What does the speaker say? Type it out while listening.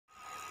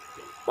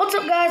What's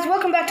up, guys?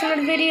 Welcome back to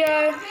another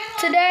video.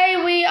 Today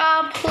we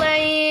are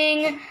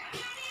playing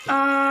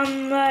how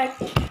do I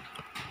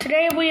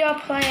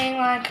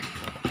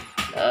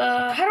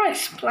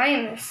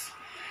explain this?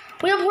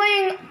 We are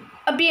playing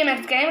a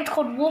BMX game. It's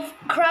called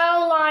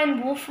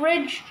Crowline Wolf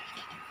Ridge.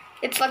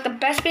 It's like the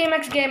best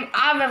BMX game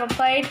I've ever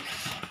played,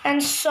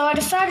 and so I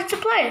decided to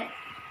play it.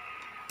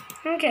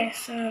 Okay,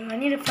 so I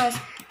need to first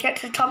get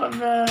to the top of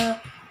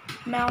the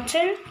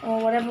mountain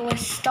or whatever we're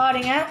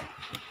starting at.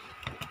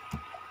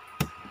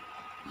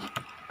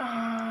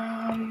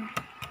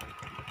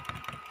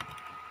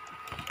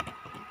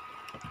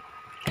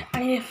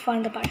 I need to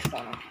find the bike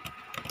spawner.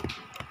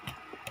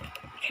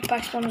 Okay,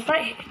 bike spawner's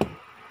right here.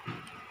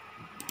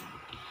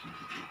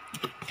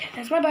 Okay,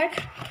 there's my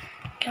bike.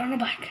 Get on the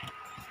bike.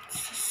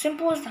 It's as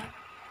simple as that.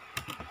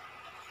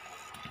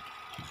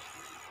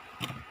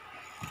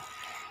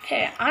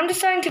 Okay, I'm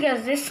deciding to go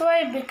this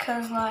way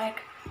because,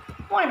 like,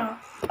 why not?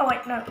 Oh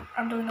wait, no,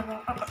 I'm doing the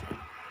wrong.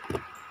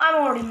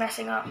 I'm already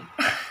messing up.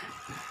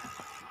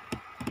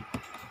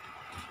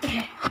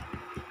 Okay.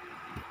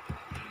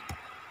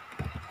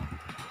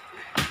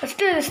 Let's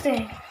do this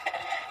thing.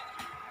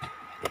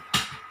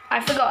 I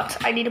forgot.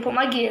 I need to put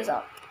my gears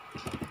up.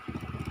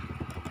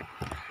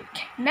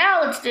 Okay,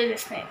 now let's do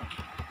this thing.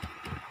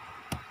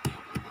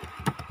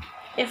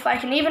 If I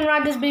can even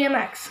ride this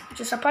BMX,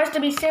 which is supposed to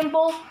be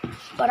simple,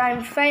 but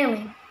I'm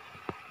failing.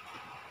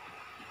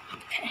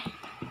 Okay.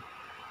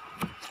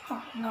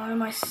 Oh no,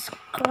 my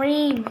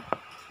screen.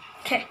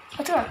 Okay,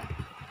 let's go.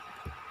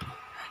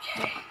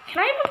 Okay. Can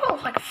I even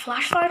put like a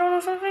flashlight on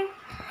or something?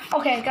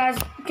 Okay, guys,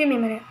 give me a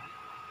minute.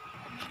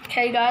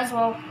 Okay, guys,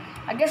 well,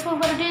 I guess we're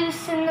gonna do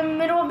this in the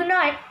middle of the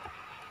night.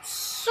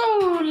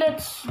 So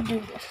let's do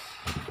this.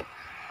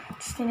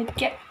 Just need to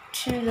get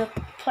to the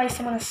place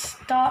I'm gonna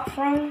start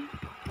from.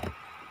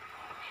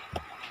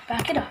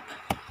 Back it up.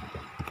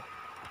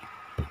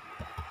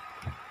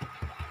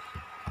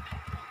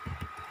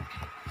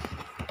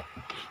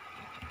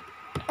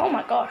 Oh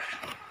my gosh.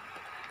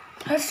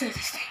 Let's do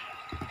this thing.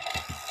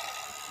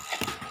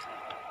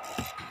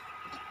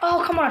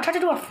 Oh, come on, I tried to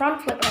do a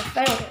front flip, but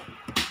I failed it.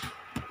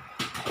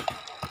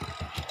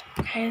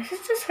 Okay, this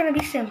is just gonna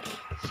be simple.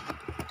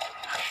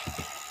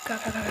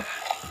 Okay, go.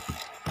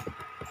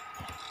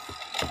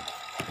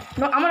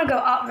 No, I'm gonna go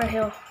up the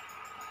hill.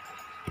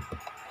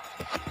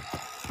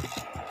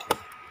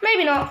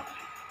 Maybe not.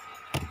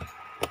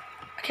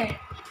 Okay.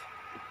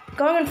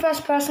 Going in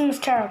first person was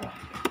terrible.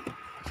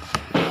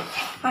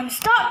 I'm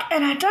stuck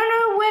and I don't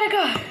know where to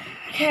go.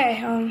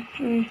 Okay,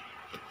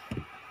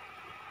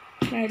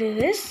 can I do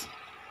this?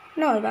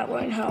 No, that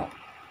won't help.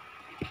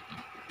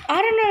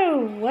 I don't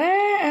know,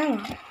 where am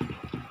I?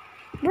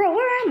 Bro,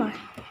 where am I?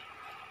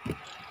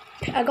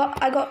 Okay, I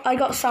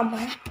got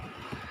somewhere.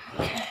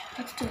 Okay,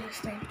 let's do this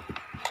thing.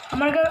 I'm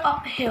gonna go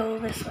uphill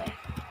this way.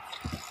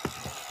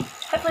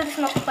 Hopefully this is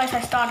not the place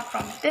I started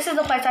from. This is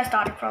the place I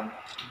started from.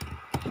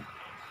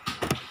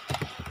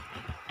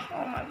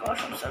 Oh my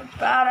gosh, I'm so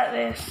bad at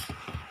this.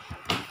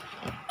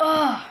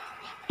 Oh,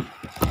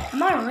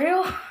 am I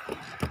real?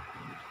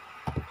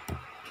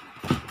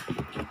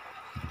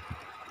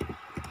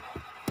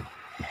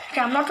 Okay,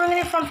 I'm not doing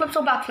any front flips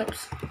or back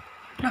flips.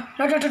 No,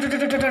 don't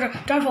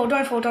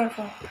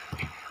fall.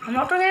 Okay, I'm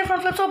not doing any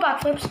front flips or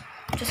back flips.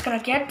 I'm just gonna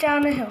get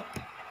down the hill.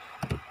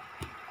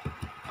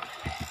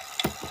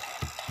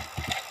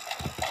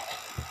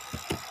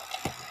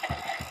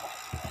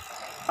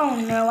 Oh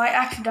no, I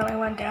accidentally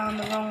went down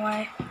the wrong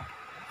way.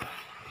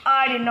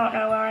 I did not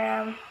know where I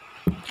am.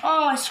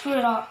 Oh, I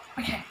screwed up.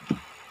 Okay,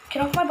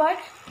 get off my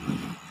bike.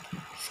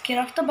 Just get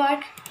off the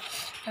bike.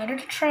 Go to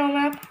the trail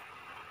map.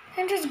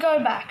 And just go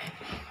back.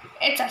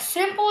 It's as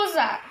simple as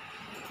that.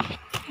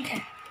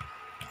 Okay.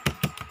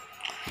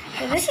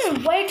 So this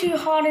is way too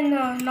hard in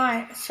the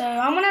night, so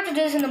I'm gonna have to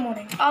do this in the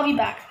morning. I'll be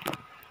back.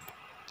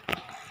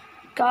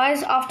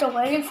 Guys, after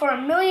waiting for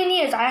a million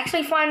years, I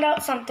actually find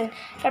out something.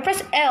 If I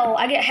press L,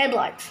 I get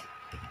headlights.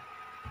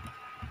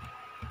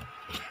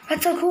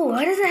 That's so cool.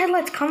 Where does the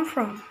headlights come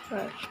from?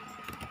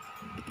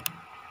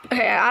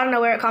 Okay, I don't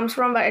know where it comes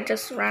from, but it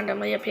just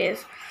randomly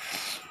appears.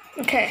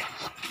 Okay.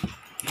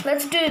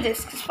 Let's do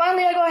this, because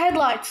finally I got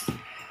headlights.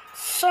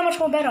 So much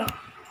more better.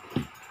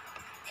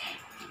 Okay.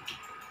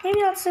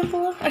 Maybe that's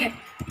simple. Okay.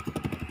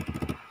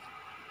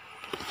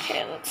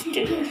 Okay, let's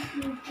do this.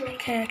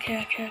 Okay.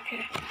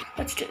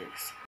 Let's do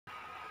this.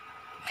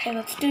 Okay,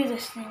 let's do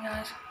this thing,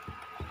 guys.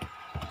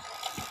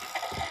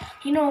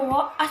 You know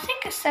what? I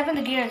think a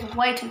 7th gear is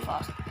way too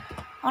fast.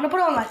 I want to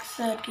put on like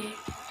 3rd gear.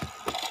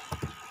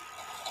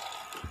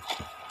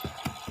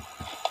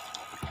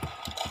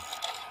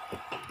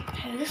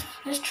 Okay,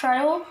 this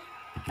trail,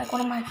 like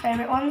one of my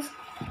favorite ones.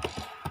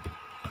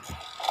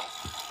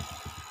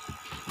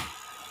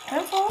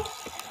 Don't fall.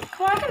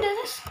 Come on, I can do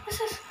this.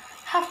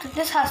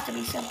 This has to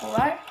be simple,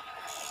 right?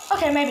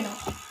 Okay, maybe not.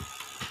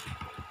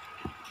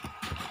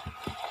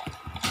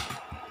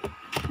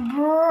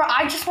 Brr,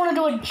 I just want to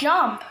do a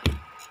jump.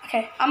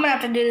 Okay, I'm gonna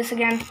have to do this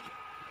again.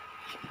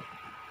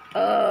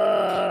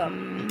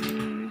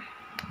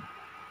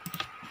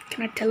 Can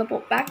I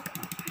teleport back?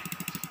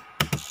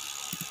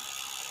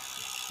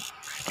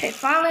 Okay,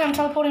 finally I'm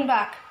teleporting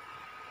back.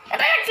 And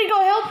I actually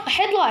got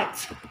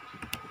headlights.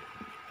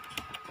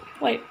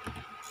 Wait,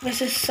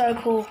 this is so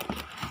cool.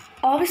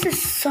 Oh, this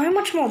is so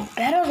much more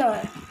better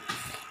though.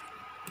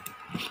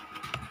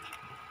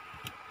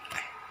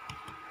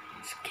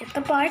 Let's get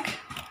the bike.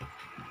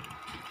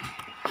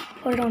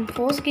 Put it on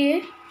 4th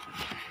gear.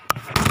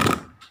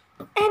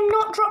 And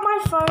not drop my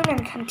phone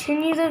and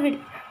continue the video.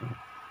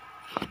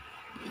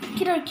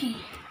 Okie dokie.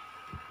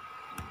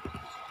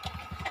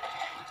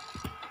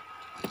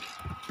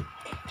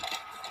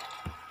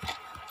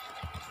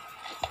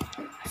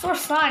 I saw a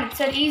sign, it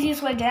said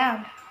easiest way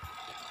down.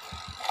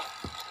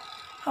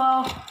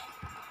 Well,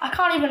 I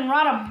can't even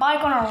ride a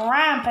bike on a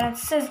ramp and it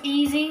says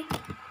easy.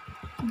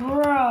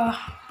 Bruh.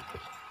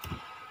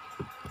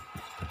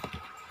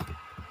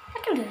 I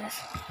can do this.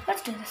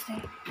 Let's do this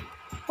thing.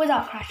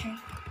 Without crashing.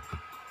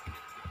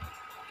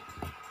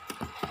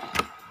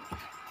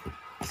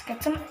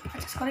 I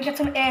just gotta get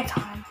some air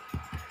time.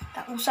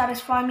 That will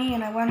satisfy me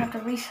and I won't have to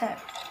reset.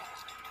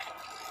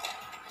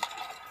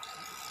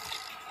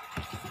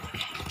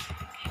 Okay,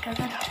 go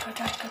down.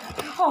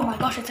 Oh my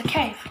gosh, it's a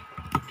cave.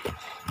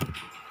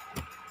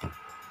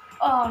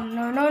 Oh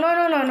no,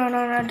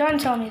 don't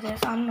tell me this.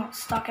 I'm not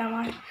stuck, am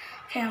I?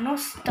 Okay, I'm not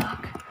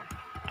stuck.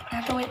 I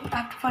have to wait, I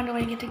have to find a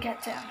way to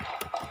get down.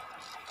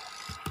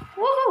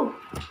 Woohoo!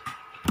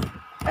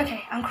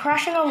 Okay, I'm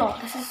crashing a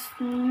lot. This is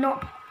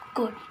not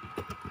good.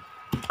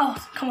 Oh,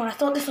 come on, I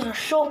thought this was a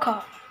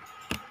shortcut.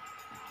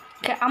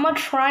 Okay, I'm gonna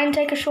try and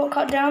take a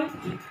shortcut down.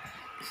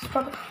 This is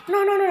probably...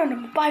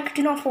 No, bike,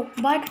 do not fall.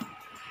 Bike.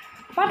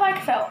 My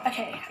bike fell.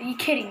 Okay, are you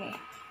kidding me?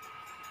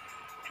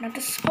 I have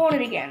to spawn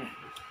it again.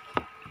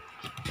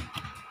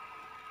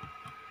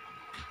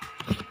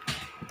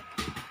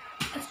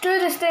 Let's do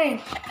this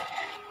thing.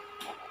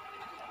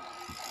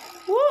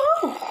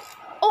 Woohoo!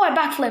 Oh, I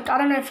backflipped. I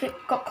don't know if it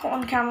got caught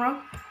on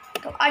camera.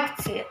 But I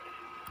could see it.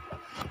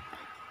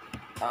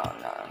 Oh,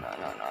 no.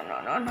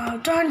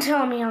 Don't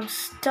tell me I'm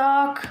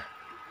stuck.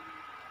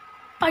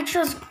 I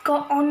just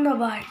got on the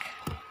bike.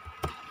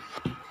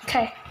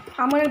 Okay,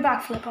 I'm going to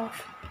backflip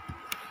off.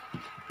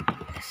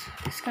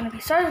 This is going to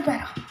be so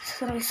better. This is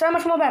going to be so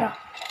much more better.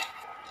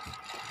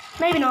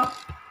 Maybe not.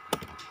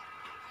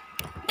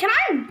 Can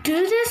I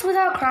do this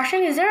without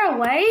crashing? Is there a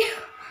way?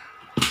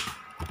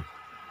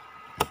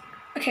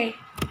 Okay.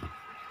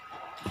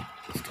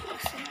 Let's do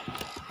this thing.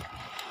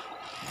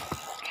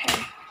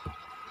 Okay.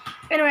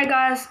 Anyway,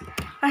 guys,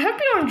 I hope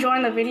you're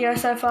enjoying the video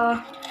so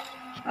far.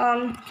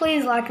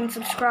 Please like and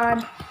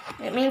subscribe.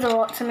 It means a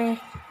lot to me.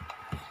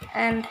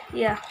 And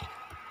yeah.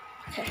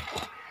 Okay.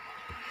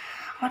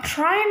 I'll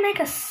try and make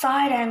a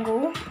side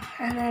angle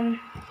and then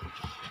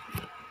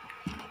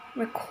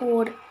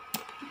record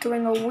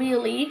doing a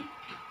wheelie.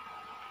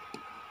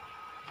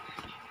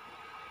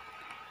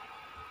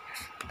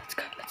 Let's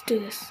go. Let's do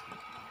this.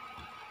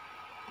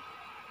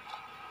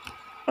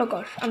 Oh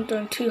gosh, I'm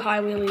doing 2 high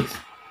wheelies.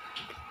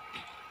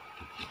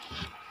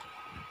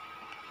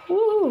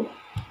 Woo!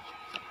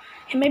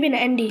 And maybe an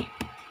endy.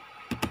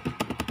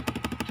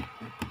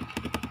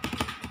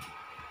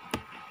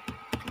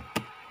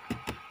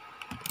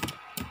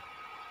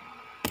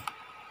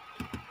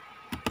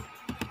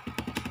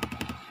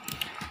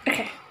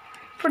 Okay,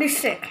 pretty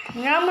sick.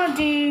 Now I'm gonna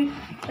do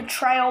a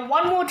trail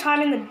one more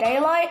time in the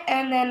daylight,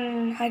 and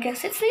then I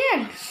guess it's the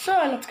end. So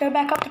let's go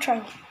back up the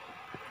trail.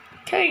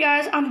 Okay,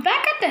 guys, I'm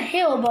back at the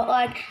hill, but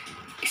like,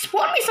 it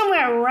spawned me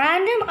somewhere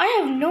random. I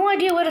have no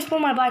idea where to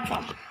spawn my bike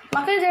from.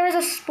 Luckily, there is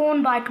a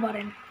spawn bike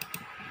button.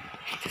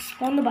 Just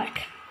spawn the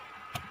bike.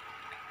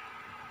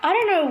 I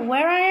don't know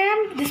where I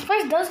am. This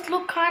place does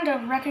look kind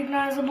of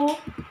recognizable,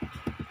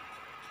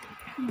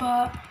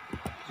 but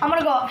I'm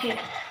gonna go up here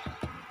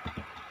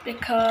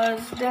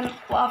because then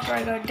after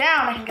I go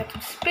down, I can get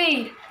some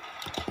speed.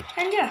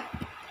 And yeah,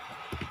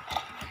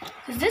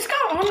 does this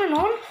go on and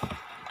on?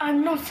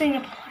 I'm not seeing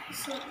a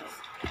place.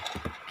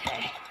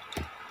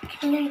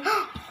 Okay.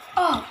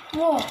 Oh,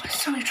 whoa! There's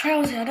so many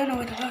trails here. I don't know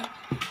where to go.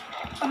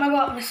 I'm gonna go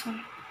up this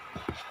one.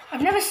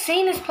 I've never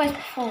seen this place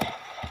before.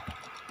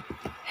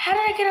 How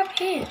did I get up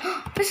here?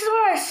 This is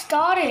where I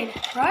started,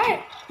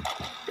 right?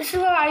 This is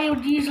where I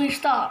would usually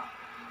start.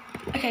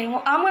 Okay,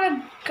 well, I'm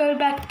gonna go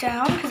back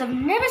down because I've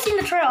never seen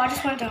the trail. I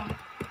just went down.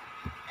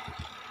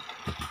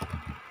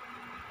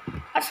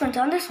 I just went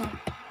down this one.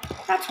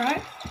 That's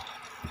right.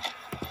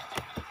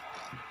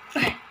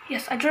 Okay,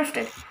 yes, I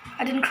drifted.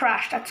 I didn't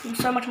crash. That's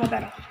so much more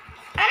better.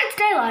 And it's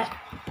daylight,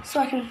 so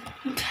I can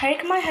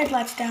take my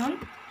headlights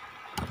down.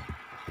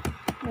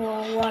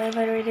 Or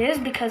whatever it is,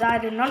 because I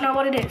do not know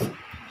what it is.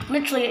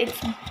 Literally,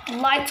 it's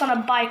lights on a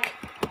bike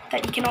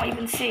that you cannot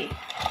even see.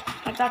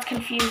 Like, that's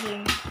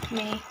confusing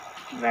me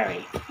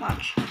very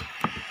much.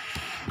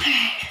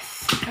 Okay,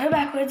 go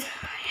backwards.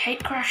 I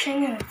hate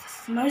crashing, and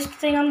it's the most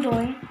thing I'm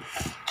doing.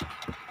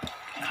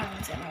 I can't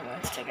even say my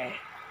words today.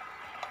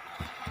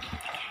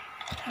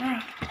 Okay,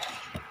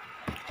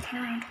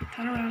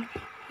 turn around.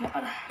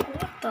 What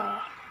the?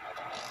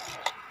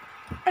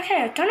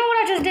 Okay, I don't know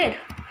what I just did.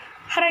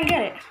 I didn't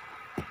get it.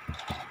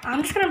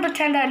 I'm just gonna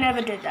pretend I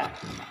never did that.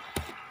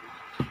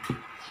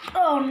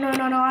 Oh, no,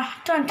 no, no.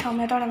 Don't tell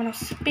me I don't have enough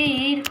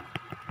speed.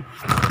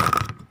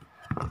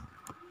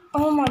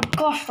 Oh my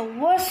gosh, the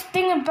worst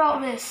thing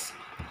about this.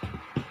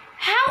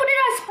 How did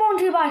I spawn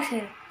 2 bikes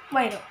here?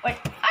 Wait. I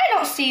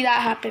don't see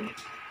that happen.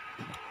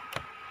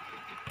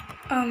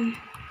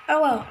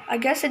 Oh well, I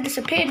guess it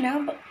disappeared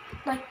now, but,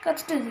 like,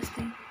 let's do this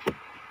thing.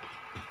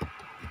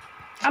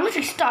 I'm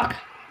literally stuck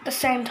at the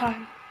same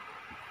time.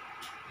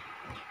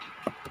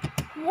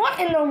 What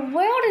in the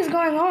world is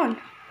going on?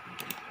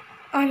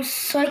 I'm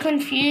so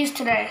confused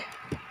today.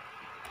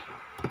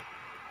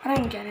 I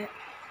don't get it.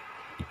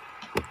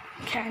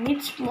 Okay, I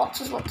need lots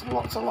of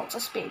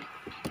speed.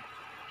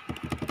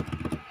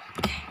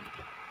 Okay.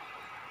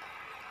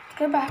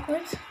 Go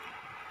backwards.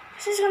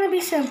 This is going to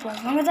be simple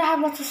as long as I have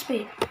lots of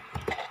speed.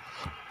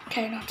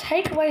 Okay, now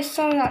take away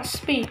some of that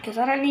speed because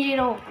I don't need it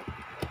all.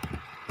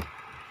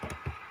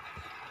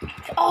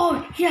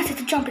 Oh, yes,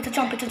 it's a jump. Okay,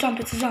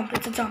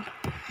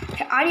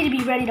 I need to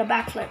be ready to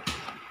backflip.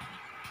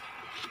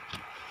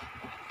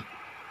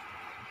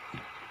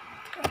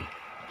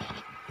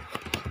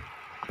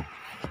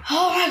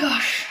 Oh my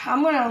gosh,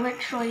 I'm gonna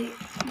literally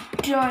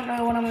don't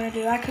know what I'm gonna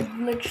do. I could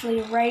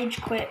literally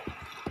rage quit.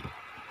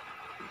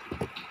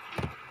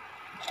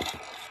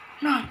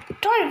 No,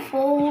 don't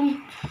fall.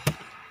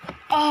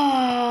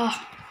 Oh,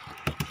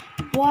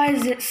 why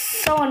is it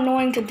so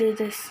annoying to do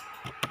this?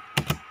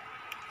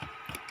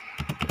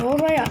 All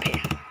the way up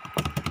here.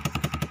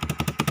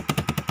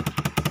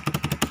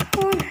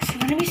 Come on, it's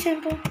gonna be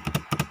simple.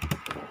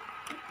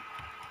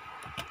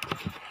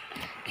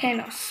 Okay,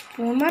 now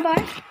spawn my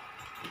bike.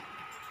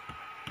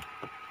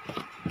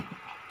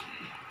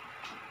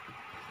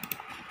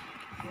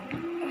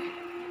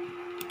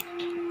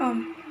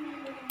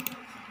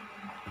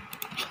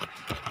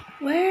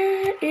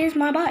 Where is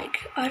my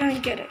bike? I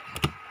don't get it.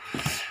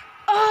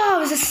 Oh,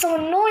 this is so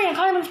annoying. I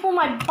can't even spawn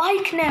my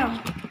bike now.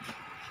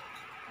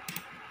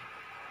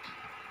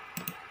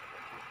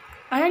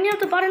 I don't know if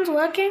the button's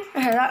working.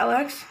 Okay, that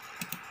works.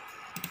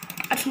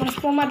 I just want to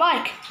spawn my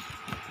bike.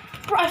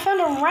 Bro, I found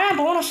a ramp.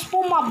 I want to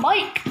spawn my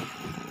bike.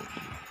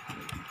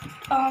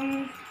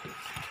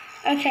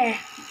 Okay.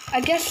 I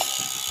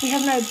guess we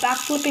have no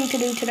backflipping to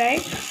do today.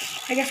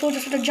 I guess we'll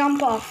just have to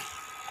jump off.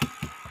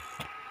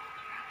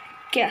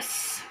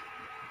 Guess.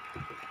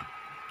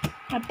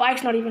 My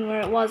bike's not even where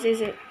it was,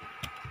 is it?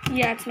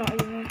 Yeah, it's not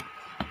even there.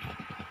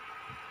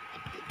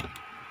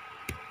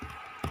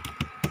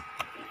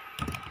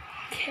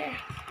 Okay.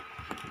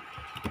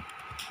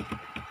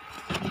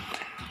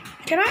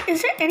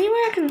 Is there any way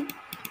I can...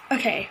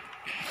 Okay.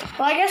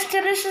 Well, I guess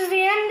this is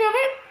the end of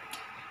it.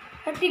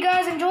 Hope you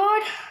guys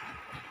enjoyed.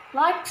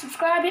 Like,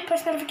 subscribe, hit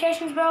press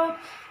notifications bell,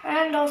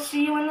 and I'll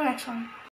see you in the next one.